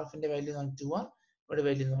 ഇവിടെ RF-ന്റെ വാല്യൂ 2R, ഇവിടെ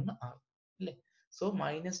വാല്യൂ എന്ന് പറഞ്ഞാൽ R അല്ലേ. സോ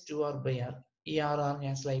 -2R/R, ഈ R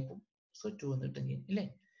ക്യാൻസൽ ആയി പോകും. സോ 2 എന്ന് കിട്ടും അല്ലേ.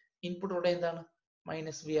 ഇൻപുട്ട് ഇവിടെ എന്താണ്,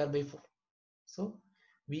 -VR/4. സോ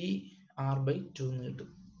VR/2 എന്ന് കിട്ടും.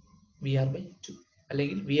 VR/2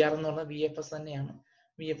 അല്ലെങ്കിൽ VR എന്ന് പറഞ്ഞാൽ VFS തന്നെയാണ്,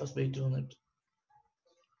 VFS/2 എന്ന് കിട്ടും.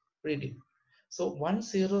 സോ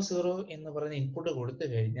 100 എന്ന് പറയുന്ന ഇൻപുട്ട് കൊടുത്തു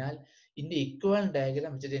കഴിഞ്ഞാൽ ഇതിന്റെ ഇക്വലന്റ്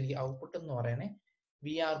ഡയഗ്രാം വെച്ചിട്ട് എനിക്ക് ഔട്ട്പുട്ട് എന്ന് പറയണേ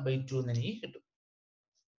VR/2 എന്ന് എനിക്ക് കിട്ടും.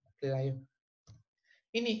 ക്ലിയർ ആയോ?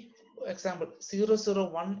 ഇനി എക്സാമ്പിൾ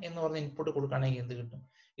 001 എന്ന് പറഞ്ഞ ഇൻപുട്ട് കൊടുക്കുകയാണെങ്കിൽ എന്ത് കിട്ടും,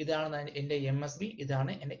 ഇതാണ് എന്റെ MSB,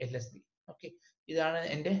 ഇതാണ് എന്റെ LSB. ഓക്കെ, ഇതാണ്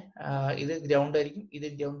എന്റെ ഇത് ഗ്രൗണ്ട് ആയിരിക്കും, ഇത്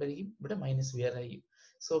ഗ്രൗണ്ട് ആയിരിക്കും, ഇവിടെ -VR ആയിരിക്കും.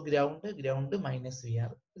 സോ ഗ്രൗണ്ട് ഗ്രൗണ്ട്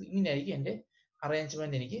 -VR, ഇങ്ങനെയായിരിക്കും എന്റെ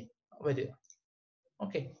അറേഞ്ച്മെന്റ് എനിക്ക് വരിക.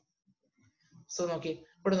 ഓക്കെ, സോ നോക്കി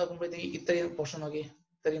ഇവിടെ നോക്കുമ്പോഴത്തേക്ക് ഇത്രയും പോർഷൻ നോക്കി,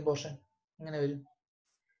 ഇത്രയും പോർഷൻ ഇങ്ങനെ വരും.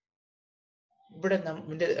 ഇവിടെ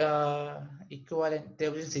നമ്മുടെ equivalent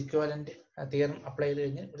Thevenin's equivalent theorem apply ചെയ്ത്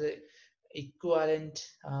കഴിഞ്ഞാൽ ഇവിടെ equivalent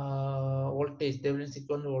voltage, Thevenin's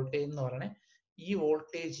equivalent voltage എന്ന് പറയുന്നത് ഈ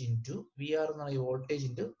വോൾട്ടേജ് ഇൻറ്റു VR എന്ന് പറയുന്ന ഈ വോൾട്ടേജ്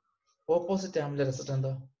ഇൻറ്റു ഓപ്പോസിറ്റ് ആമിലെ റെസിസ്റ്റർ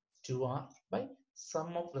എന്താ 2R by some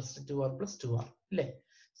of resistor 2R plus 2R അല്ലേ.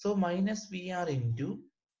 So -VR into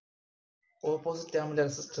opposite ആമിലെ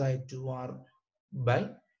resistor ആയി 2R by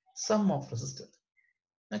some of resistor.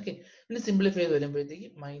 Okay, ഇനി സിംപ്ലിഫൈ ചെയ്ത് വരുമ്പോഴത്തേക്ക്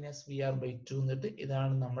 -VR/2 എന്നിട്ട്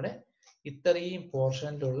ഇതാണ് നമ്മുടെ ഇത്രയും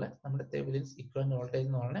പോർഷനിലുള്ള നമ്മുടെ തെവെനിൻസ് ഇക്വലന്റ് വോൾട്ടേജ്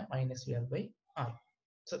എന്ന് പറയുന്നത് -VR/R.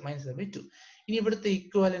 So -VR/2. ഇനി ഇവിടുത്തെ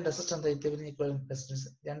ഇക്വലന്റ് റെസിസ്റ്റൻസ് എന്താ, തെവെനിൻ ഇക്വലന്റ് റെസിസ്റ്റൻസ്,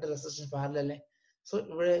 രണ്ട് റെസിസ്റ്റൻസ് പാരലൽ അല്ലേ. സോ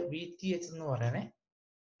ഇവിടെ VTH എന്ന് പറയണേ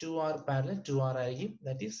 2R പാരലൽ 2R ആയിരിക്കും,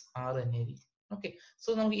 ദാറ്റ് ഈസ് R തന്നെയായിരിക്കും. ഓക്കെ, സോ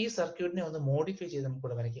നമുക്ക് ഈ സർക്യൂട്ടിനെ ഒന്ന് മോഡിഫൈ ചെയ്ത് നമുക്ക്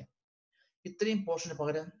ഇവിടെ വരയ്ക്കാം. ഇത്രയും പോർഷന്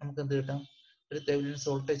പകരം നമുക്ക് എന്ത് കിട്ടാം, ഒരു തെവെനിൻസ്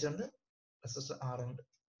വോൾട്ടേജ് ഉണ്ട്, റെസിസ്റ്റർ R ഉണ്ട്,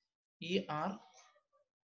 ഈ R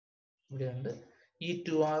ഇവിടെ ഉണ്ട്, ഈ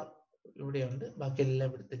 2R ഇവിടെയുണ്ട്, ബാക്കി എല്ലാം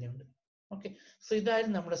ഇവിടെ തന്നെയുണ്ട്. ഓക്കെ, സോ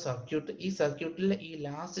ഇതായിരുന്നു നമ്മുടെ സർക്യൂട്ട്. ഈ സർക്യൂട്ടിലെ ഈ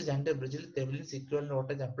ലാസ്റ്റ് രണ്ട് ബ്രിഡ്ജിൽ തെവെലിൻസ് ഇക്വലന്റ്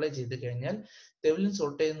വോൾട്ടേജ് അപ്ലൈ ചെയ്ത് കഴിഞ്ഞാൽ തെവെലിൻസ്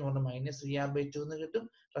വോൾട്ടേജ് എന്ന് പറഞ്ഞാൽ -VR/2 എന്ന് കിട്ടും,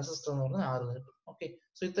 റെസിസ്റ്റർ എന്ന് പറഞ്ഞാൽ R എന്ന് കിട്ടും. ഓക്കെ,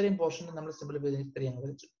 സോ ഇത്രയും പോർഷൻ നമ്മൾ സിംപ്ലിഫൈ ചെയ്ത് ഇത്രയും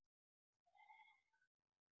വരച്ചു.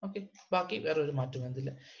 ഓക്കെ, ബാക്കി വേറെ ഒരു മാറ്റം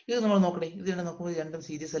എന്തില്ല. ഇത് നമ്മൾ നോക്കണേ, ഇതിനെ നോക്കുമ്പോൾ രണ്ടും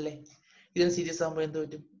സീരീസ് അല്ലേ? ഇതിന് സീരീസ് ആകുമ്പോൾ എന്ത്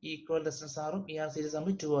പറ്റും? ഈ ഈക്വൽ റെസിസ്റ്റൻസ് ആറും ഈ ആർ സീരീസ്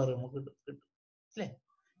ആകുമ്പോൾ 2R നമുക്ക് കിട്ടും അല്ലേ?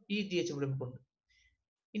 ഈ TH ഇവിടെ നമുക്കുണ്ട്.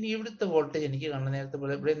 ഇനി ഇവിടുത്തെ വോൾട്ടേജ് എനിക്ക് കാണാം. നേരത്തെ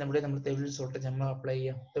പോലെ ഇവിടെ നമ്മൾ തെവെലിൻസ് വോൾട്ടേജ് നമ്മൾ അപ്ലൈ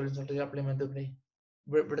ചെയ്യാം. തെവെലിൻസ് വോൾട്ടേജ് അപ്ലൈ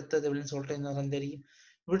ചെയ്യുമ്പോൾ ഇവിടുത്തെ തെവെലിൻസ് വോൾട്ടേജ് എന്ന് പറഞ്ഞാൽ എന്തായിരിക്കും?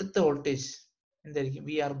 ഇവിടുത്തെ വോൾട്ടേജ് എന്തായിരിക്കും?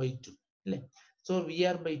 VR/2 അല്ലേ? So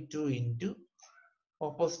VR/2 into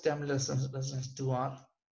opposite terminal resistance 2R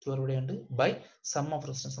ഇവിടെയുണ്ട് ബൈ സം ഓഫ്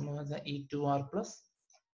റെസിസ്റ്റൻസ് ഈ 2R പ്ലസ്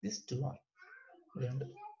ദിസ് 2R ഇവിടെയുണ്ട്.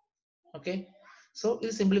 ഓക്കെ, സോ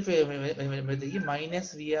ഇത് സിംപ്ലിഫൈ വരുമ്പോഴത്തേക്ക്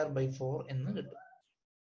 -VR/4 എന്ന് കിട്ടും.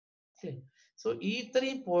 സോ ഈ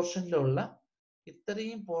ഇത്രയും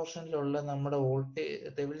പോർഷനിലുള്ള നമ്മുടെ വോൾട്ടേജ്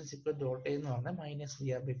തെവെലിൻസ് ഇക്വലന്റ് വോൾട്ടേജ് എന്ന് പറഞ്ഞാൽ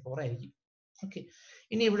 -VR/4 ആയിരിക്കും. ഓക്കെ,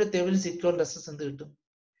 ഇനി ഇവിടെ തെവെലിൻസ് ഇക്വലന്റ് റെസിസ്റ്റൻസ് എന്ത് കിട്ടും?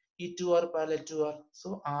 ഈ 2R parallel 2R, so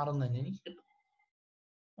R എന്ന് തന്നെ എനിക്ക് കിട്ടും.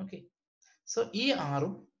 ഓക്കെ, സോ ഈ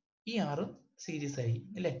ആറും സീരീസ്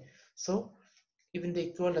ആയിരിക്കും അല്ലേ? സോ ഇതിന്റെ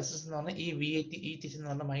ഇക്വൽ റെസിസ്റ്റൻസ് എന്ന് പറഞ്ഞാൽ ഈ V8 ഈ TH എന്ന്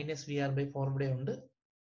പറഞ്ഞാൽ -VR/4 ഇവിടെ ഉണ്ട്.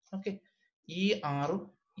 ഓക്കെ, ഈ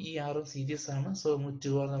ആറും സീരീസ് ആണ്, സോ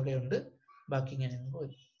 2R ഇവിടെ ഉണ്ട്, ബാക്കി ഇങ്ങനെ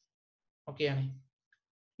വരും. ഓക്കെ ആണ്.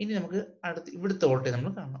 ഇനി നമുക്ക് അടുത്ത് ഇവിടുത്തെ വോൾട്ടേജ്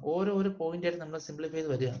നമ്മൾ കാണണം. ഓരോ പോയിന്റ് ആയിട്ട് നമ്മൾ സിംപ്ലിഫൈ ചെയ്ത്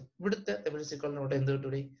വരികയാണ്. ഇവിടുത്തെ തെവെലിൻസ് ഇക്വലന്റ് വോൾട്ടേജ് എന്ത്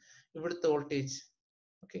കിട്ടും? ഇവിടുത്തെ voltage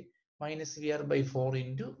okay -VR/4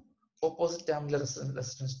 into opposite terminal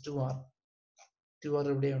resistance 2R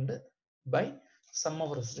ഇവിടെയുണ്ട് by some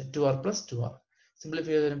of resistance 2R plus 2R.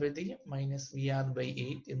 Simplify ചെയ്ത് വരുമ്പോഴത്തേക്ക്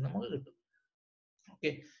 -VR/8 എന്ന് നമുക്ക് കിട്ടും. ഓക്കെ,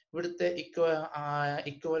 ഇവിടുത്തെ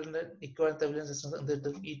ഇക്വലന്റ് തെവെലിൻ റെസിസ്റ്റൻസ് എന്ത്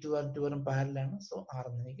കിട്ടും? ഈ 2R പാരലാണ്, സോ R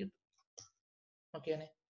എന്ന് എനിക്ക് കിട്ടും. ഓക്കെ ആണ്,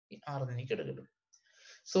 ഈ R എന്ന് എനിക്ക് കിട്ടും.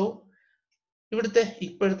 സോ ഇവിടുത്തെ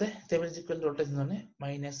ഇപ്പോഴത്തെ തെവെലിൻ ഇക്വലന്റ് വോൾട്ടേജ് എന്ന് പറഞ്ഞാൽ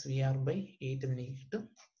 -VR/8 എന്ന് എനിക്ക് കിട്ടും.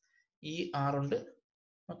 ഈ R ഉണ്ട്.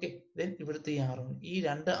 ഓക്കെ, ദെൻ ഇവിടുത്തെ ഈ R ഉണ്ട്. ഈ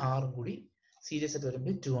രണ്ട് R കൂടി സീരീസ് ആയിട്ട്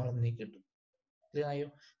വരുമ്പോൾ 2R എന്ന് എനിക്ക് കിട്ടും. ക്ലിയർ?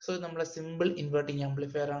 സോ നമ്മളെ സിമ്പിൾ ഇൻവെർട്ടിംഗ്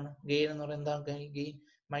ആംപ്ലിഫയർ ആണ്. ഗെയിൻ എന്ന് പറയുന്നത് എന്താണ്? ഗെയിൻ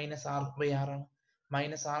 -R/R ആണ്.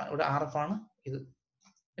 -R ഇവിടെ RF ആണ് ഇത്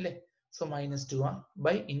അല്ലേ? സോ -2R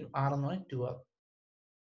ബൈ R എന്ന് പറഞ്ഞാൽ 2R.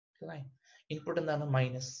 ഇൻപുട്ട് എന്താണ്?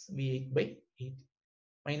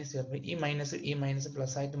 -V8/8 ഈ മൈനസ്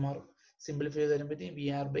പ്ലസ് ആയിട്ട് മാറും. സിംപ്ലിഫൈ ചെയ്ത് വരുമ്പോഴത്തേക്കും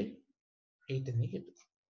VR/8 എന്ന് കിട്ടും.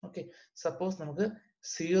 ഓക്കെ, സപ്പോസ് നമുക്ക്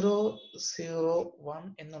 001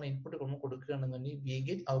 എന്നുള്ള input കൊടുക്കുകയാണെന്നുണ്ടെങ്കിൽ we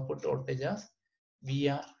get output voltage as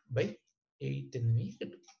VR/8 എന്ന്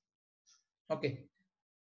കിട്ടും. ഓക്കെ,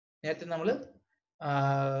 നേരത്തെ നമ്മൾ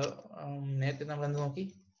എന്ത് നോക്കി?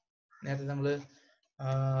 നേരത്തെ നമ്മൾ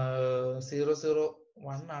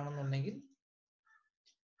 001 ആണെന്നുണ്ടെങ്കിൽ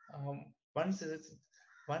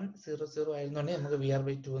 100 ആയിരുന്നുണ്ടെങ്കിൽ നമുക്ക്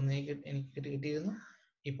VR/2 എന്ന് എനിക്ക് കിട്ടിയിരുന്നു.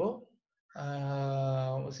 ഇപ്പോ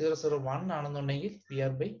 001 ആണെന്നുണ്ടെങ്കിൽ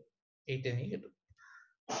VR/8 എനിക്ക് കിട്ടും.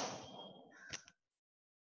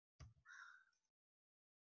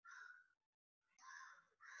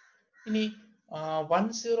 ഇനി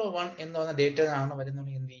 101 എന്ന് പറഞ്ഞ ഡേറ്റ ആണ്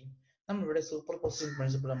വരുന്നുണ്ടെങ്കിൽ എന്ത് ചെയ്യും? നമ്മളിവിടെ സൂപ്പർ പൊസിഷൻ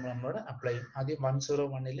പ്രിൻസിപ്പിൾ നമ്മളോട് അപ്ലൈ ചെയ്യും. ആദ്യം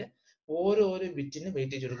 101-ല് ഓരോ ബിറ്റിന്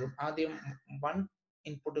വെയിറ്റേജ് എടുക്കും. ആദ്യം 1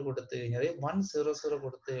 ഇൻപുട്ട് കൊടുത്തു കഴിഞ്ഞാൽ 100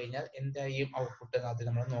 കൊടുത്തു കഴിഞ്ഞാൽ എന്തായും ഔട്ട്പുട്ട് ആദ്യം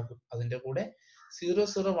നമ്മൾ നോക്കും. അതിന്റെ കൂടെ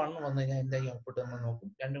 001 വന്നു കഴിഞ്ഞാൽ എന്തായും ഔട്ട്പുട്ട് നമ്മൾ നോക്കും.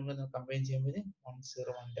 രണ്ടും കൂടെ കമ്പൈൻ ചെയ്യുമ്പോൾ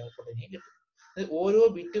 101ന്റെ ഔട്ട്പുട്ട് എനിക്ക് കിട്ടും. ഓരോ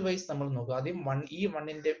ബിറ്റ് വൈസ് നമ്മൾ നോക്കും. ആദ്യം ഈ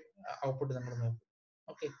 1ന്റെ ഔട്ട്പുട്ട് നമ്മൾ നോക്കും.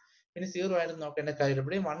 ഓക്കെ, പിന്നെ 0 ആയിരുന്നു നോക്കേണ്ട കാര്യമില്ല.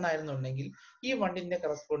 ഇവിടെ 1 ആയിരുന്നുണ്ടെങ്കിൽ ഈ 1ന്റെ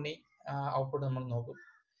കറസ്പോണ്ടിങ് ഔട്ട്പുട്ട് നമ്മൾ നോക്കും.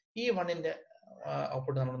 ഈ 1ന്റെ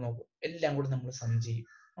ഔട്ട്പുട്ട് നമ്മൾ നോക്കും. എല്ലാം കൂടി നമ്മൾ സം ചെയ്യും.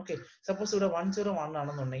 ഓക്കെ, സപ്പോസ് ഇവിടെ 101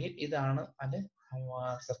 ആണെന്നുണ്ടെങ്കിൽ ഇതാണ് അതിന്റെ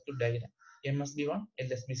circuit diagram. MSB1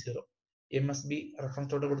 LSB0. MSB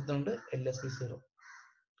reference not കൊടുത്തിട്ടുണ്ട്, LSB0.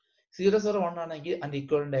 001 ആണെങ്കിൽ അതിന്റെ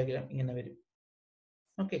ഇക്വലന്റ് ഡയഗ്രാം ഇങ്ങനെ വരും.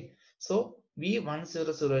 ഓക്കെ, സോ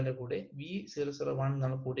V100ന്റെ കൂടെ V001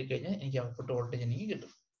 നമ്മൾ കൂട്ടിക്കഴിഞ്ഞാൽ എനിക്ക് ഔട്ട്പുട്ട് വോൾട്ടേജ് എനിക്ക്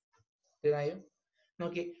കിട്ടും. ശരിയായോ?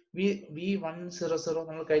 നോക്കി, V100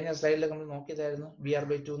 നമ്മൾ കഴിഞ്ഞ സ്ലൈഡിലൊക്കെ നമ്മൾ നോക്കിയതായിരുന്നു.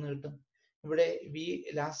 VR/2 എന്ന് കിട്ടും. ഇവിടെ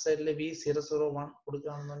ലാസ്റ്റ് സൈഡിൽ V001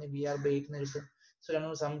 കൊടുക്കുകയാണെന്നുണ്ടെങ്കിൽ VR/8 എന്ന് കിട്ടും. സോ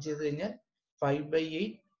നമ്മൾ സം ചെയ്ത് കഴിഞ്ഞാൽ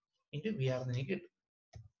 5/8 ഇൻറ്റു VR എന്ന് എനിക്ക് കിട്ടും.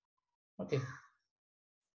 ഓക്കെ,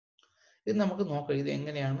 ഇത് നമുക്ക് നോക്കാം ഇത്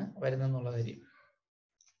എങ്ങനെയാണ് വരുന്നതെന്നുള്ള കാര്യം.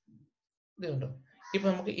 ഇത് കണ്ടോ? ഇപ്പൊ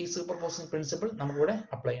നമുക്ക് ഈ സൂപ്പർ പൊസിഷൻ പ്രിൻസിപ്പിൾ നമുക്കിവിടെ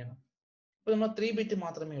അപ്ലൈ ചെയ്യണം. ഇപ്പൊ നമ്മൾ 3 ബിറ്റ്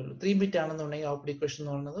മാത്രമേ ഉള്ളൂ. 3 ബിറ്റ് ആണെന്നുണ്ടെങ്കിൽ ഔട്ട്പുട്ട് ഇക്വേഷൻ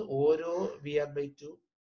എന്ന് പറയുന്നത് ഓരോ VR/2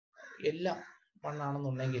 എല്ലാം 1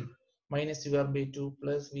 ആണെന്നുണ്ടെങ്കിൽ -VR/2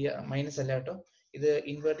 പ്ലസ് VR മൈനസ് അല്ല കേട്ടോ, ഇത്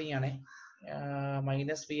ഇൻവേർട്ടിംഗ് ആണേ.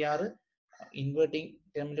 -VR inverting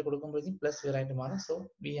terminal കൊടുക്കുമ്പോഴത്തേക്കും plus V ആയിട്ട് മാറും. So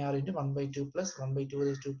we R into 1/2 plus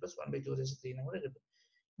 1/2 plus 1/2 നമ്മൾ കിട്ടും.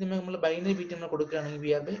 ഇത് നമ്മൾ ബൈനറി ബിറ്റ് നമ്മൾ കൊടുക്കുകയാണെങ്കിൽ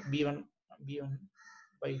V R by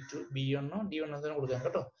b1/2 b1 d1 തന്നെ കൊടുക്കാം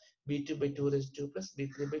കേട്ടോ. b2/2 പ്ലസ്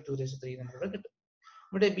b3/2 നമുക്കിവിടെ കിട്ടും.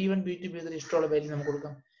 ഇവിടെ b1 b2 b3 ഇഷ്ടമുള്ള വാല്യൂ നമുക്ക്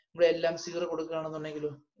കൊടുക്കാം. ഇവിടെ എല്ലാം 0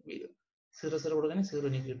 കൊടുക്കുകയാണെന്നുണ്ടെങ്കിലോ 0 കൊടുക്കുകയാണെങ്കിൽ 0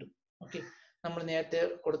 എനിക്ക് കിട്ടും. ഓക്കെ, നമ്മൾ നേരത്തെ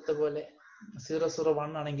കൊടുത്ത പോലെ 0 0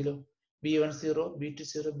 1 ആണെങ്കിലോ b1 0 b2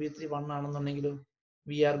 0 b3 1 ആണെന്നുണ്ടെങ്കിലോ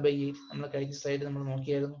V R by 8 നമ്മൾ കഴിഞ്ഞ സ്ലൈഡ് നമ്മൾ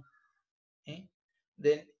നോക്കിയായിരുന്നു.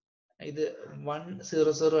 ദെൻ ഇത് 1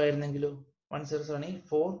 0 0 ആയിരുന്നെങ്കിലോ 1 0 0 ആണെങ്കിൽ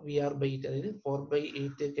 4 വി ആർ ബൈ 8, അതായത്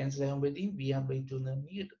 4/8 ക്യാൻസൽ ആകുമ്പോഴത്തേക്കും വി ആർ ബൈ 2 എന്ന്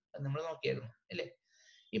കിട്ടും. അത് നമ്മൾ നോക്കിയായിരുന്നു അല്ലേ.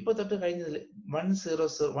 ഇപ്പൊ തൊട്ട് കഴിഞ്ഞതിൽ 1 0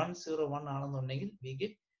 0 1 ആണെന്നുണ്ടെങ്കിൽ we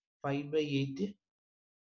get 5/8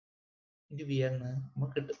 into V R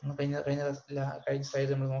നമുക്ക് കിട്ടും. കഴിഞ്ഞ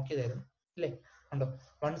സ്ലൈഡ് നമ്മൾ നോക്കിയതായിരുന്നു അല്ലേ. ഉണ്ടോ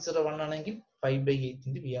 1 0 1 ആണെങ്കിൽ 5/8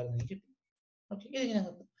 ഇൻറ്റു വി ആർ കിട്ടും. ഓക്കെ, ഇതിങ്ങനെ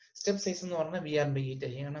സ്റ്റെപ്പ് സൈസ് എന്ന് പറഞ്ഞാൽ വി ആർ ബൈ 8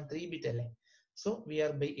 ആയിരിക്കും. കാരണം 3 ബിറ്റ് അല്ലേ. സോ വി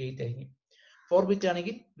ആർ ബൈ 8 ആയിരിക്കും. 4 ബിറ്റ്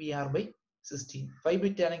ആണെങ്കിൽ വി ആർ ബൈ 16, 5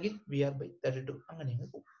 ബിറ്റ് ആണെങ്കിൽ വി ആർ ബൈ 32, അങ്ങനെയാണ്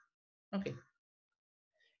പോകും. ഓക്കെ,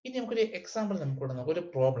 ഇനി നമുക്കൊരു എക്സാമ്പിൾ നമുക്കിവിടെ നോക്കാം. ഒരു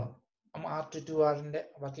പ്രോബ്ലം R-2R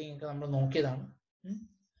വർക്കിംഗ് ഒക്കെ നമ്മൾ നോക്കിയതാണ്.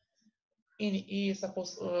 ഇനി ഈ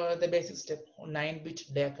suppose the basic step 9 bit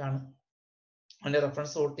dak ആണ്. അതിന്റെ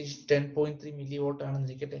റെഫറൻസ് വോൾട്ടേജ് 10.3 മില്ലി വോൾട്ട്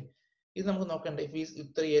ആണെന്നിരിക്കട്ടെ. ഇത് നമുക്ക് നോക്കണ്ട.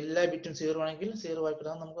 ഇത്ര എല്ലാ ബിറ്റും 0 ആണെങ്കിൽ 0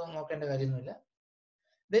 ആയിക്കിടാൻ നമുക്ക് നോക്കേണ്ട കാര്യമൊന്നുമില്ല.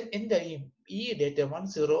 ദെൻ എന്തായിരിക്കും ഈ ഡേറ്റ 1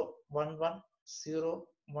 0 1 1 0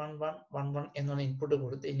 1 1 1 1 എന്നുള്ള ഇൻപുട്ട്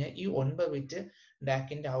കൊടുത്തു കഴിഞ്ഞാൽ ഈ 9 ബിറ്റ്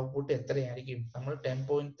ഡാക്കിന്റെ ഔട്ട്പുട്ട് എത്രയായിരിക്കും? നമ്മൾ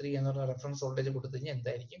 10.3 എന്നുള്ള റെഫറൻസ് വോൾട്ടേജ് കൊടുത്തു കഴിഞ്ഞാൽ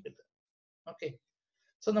എന്തായിരിക്കും കിട്ടുക? ഓക്കെ,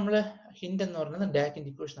 സോ നമ്മൾ ഹിന്റ് എന്ന് പറയുന്നത് ഡാക്കിന്റെ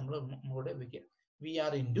ഇക്വേഷൻ നമ്മൾ ഇവിടെ ഉപയോഗിക്കുക. വി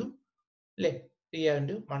ആർ ഇൻറ്റു അല്ലേ, വി ആർ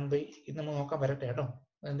ഇൻറ്റു 1/, ഇത് നമ്മൾ നോക്കാൻ വരട്ടെ കേട്ടോ.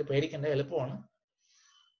 അതിന്റെ പേടിക്കേണ്ട, എളുപ്പമാണ്.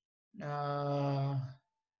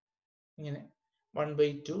 ഇങ്ങനെ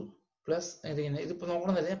 1/2 പ്ലസ് ഇതിങ്ങനെ ഇതിപ്പോ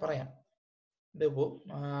നോക്കണമെന്നില്ല, ഞാൻ പറയാം. ഇതിപ്പോ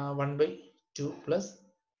 1/2 പ്ലസ്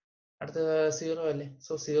അടുത്ത 0 അല്ലേ.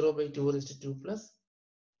 സോ 0/2 പ്ലസ്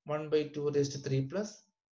 1/2 പ്ലസ്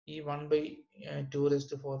ഈ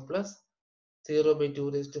 1/2 പ്ലസ്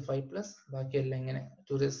 0/2 പ്ലസ് ബാക്കിയെല്ലാം ഇങ്ങനെ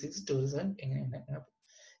 2 2 എങ്ങനെ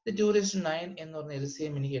ഇത് 2 എന്ന് പറഞ്ഞ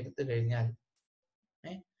LCM എനിക്ക് എടുത്തു കഴിഞ്ഞാൽ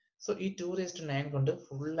സോ ഈ 2 കൊണ്ട്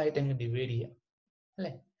ഫുൾ ആയിട്ട് അങ്ങ് ഡിവൈഡ് ചെയ്യാം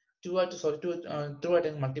അല്ലെ. 2 ആയിട്ട്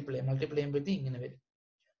അങ്ങ് മൾട്ടിപ്ലൈ ചെയ്യുമ്പോഴത്തേക്ക് ഇങ്ങനെ വരും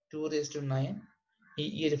 2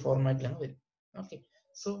 ഈ ഒരു ഫോർമാറ്റിൽ അങ്ങ് വരും. ഓക്കെ,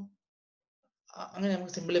 സോ അങ്ങനെ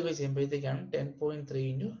നമുക്ക് simplify ചെയ്യുമ്പോഴത്തേക്കാണ് 10.3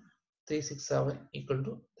 into 367 equal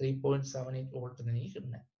to 3.78 volt എന്ന് എനിക്ക്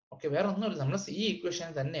കിട്ടുന്നത്. ഓക്കെ, വേറെ ഒന്നുമില്ല, നമ്മൾ ഈ ഇക്വേഷൻ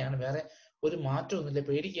തന്നെയാണ്, വേറെ ഒരു മാറ്റമൊന്നുമില്ല,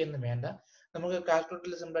 പേടിക്കൊന്നും വേണ്ട. നമുക്ക്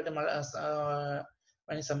കാൽക്കുലേറ്ററിൽ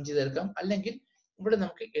സിമ്പിളായിട്ട് സം ചെയ്തെടുക്കാം. അല്ലെങ്കിൽ ഇവിടെ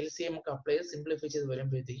നമുക്ക് LCM ഒക്കെ അപ്ലൈ ചെയ്ത് സിംപ്ലിഫൈ ചെയ്ത്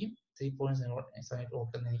വരുമ്പോഴത്തേക്കും 3.78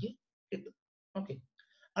 വോൾട്ട് എന്ന് എനിക്ക് കിട്ടും. ഓക്കെ,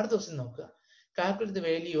 അടുത്ത ക്വസ്റ്റ്യൻ നോക്കുക. Calculate the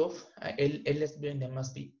value of LSB and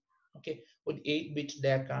MSB. Okay, ഒരു 8 ബിറ്റ്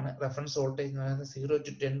ഡാക്ക് ആണ്. റെഫറൻസ് വോൾട്ടേജ് എന്ന് പറയുന്നത് 0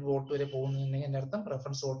 to 10 വോൾട്ട് വരെ പോകുന്നുണ്ടെങ്കിൽ അതിന്റെ അർത്ഥം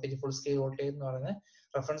reference voltage full scale voltage എന്ന് പറയുന്നത്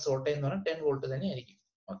റെഫറൻസ് വോൾട്ടേജ് എന്ന് പറഞ്ഞാൽ 10 വോൾട്ട് തന്നെ ആയിരിക്കും.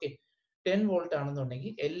 ഓക്കെ, 10 വോൾട്ട്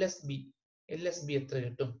ആണെന്നുണ്ടെങ്കിൽ LSB എത്ര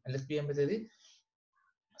കിട്ടും? LSB ആകുമ്പോഴത്തേക്ക്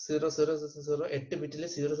 0 0 0 8 ബിറ്റിൽ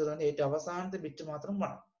 0 0 8 അവസാനത്തെ ബിറ്റ് മാത്രം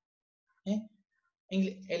വേണം. എങ്കിൽ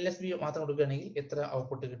LSB മാത്രം കൊടുക്കുകയാണെങ്കിൽ എത്ര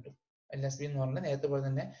ഔട്ട്പുട്ട് കിട്ടും? LSB എന്ന് പറഞ്ഞാൽ നേരത്തെ പോലെ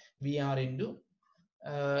തന്നെ VR ഇൻറ്റു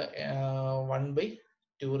 1/2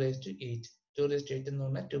 2/8. 2/8 എന്ന്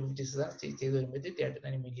പറഞ്ഞാൽ 256 ചെയ്ത് വരുമ്പോഴത്തേക്ക്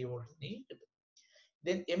 39 മില്ലി വോൾട്ട് കിട്ടും.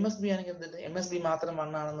 ദെൻ MSB ആണെങ്കിൽ എന്ത്? MSB മാത്രം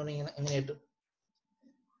 1 ആണെന്നുണ്ടെങ്കിൽ എങ്ങനെ കിട്ടും?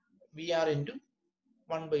 VR ഇൻറ്റു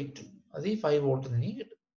 1/2, അത് ഈ 5 വോൾട്ട് തന്നെ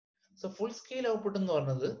കിട്ടും. സോ ഫുൾ സ്കെയിൽ ഔട്ട്പുട്ട് എന്ന്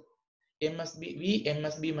പറയുന്നത്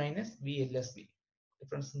VMSB മൈനസ് VLSB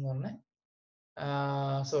ഡിഫറൻസ് എന്ന് പറഞ്ഞാൽ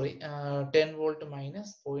 10 വോൾട്ട്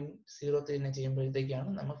മൈനസ് 0.03 ചെയ്യുമ്പോഴത്തേക്കാണ്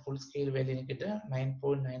നമ്മൾ ഫുൾ സ്കെയിൽ വാല്യൂ കിട്ടുക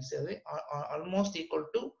 9.96, almost equal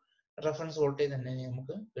to reference voltage തന്നെ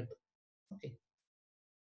നമുക്ക് കിട്ടും. ഓക്കെ,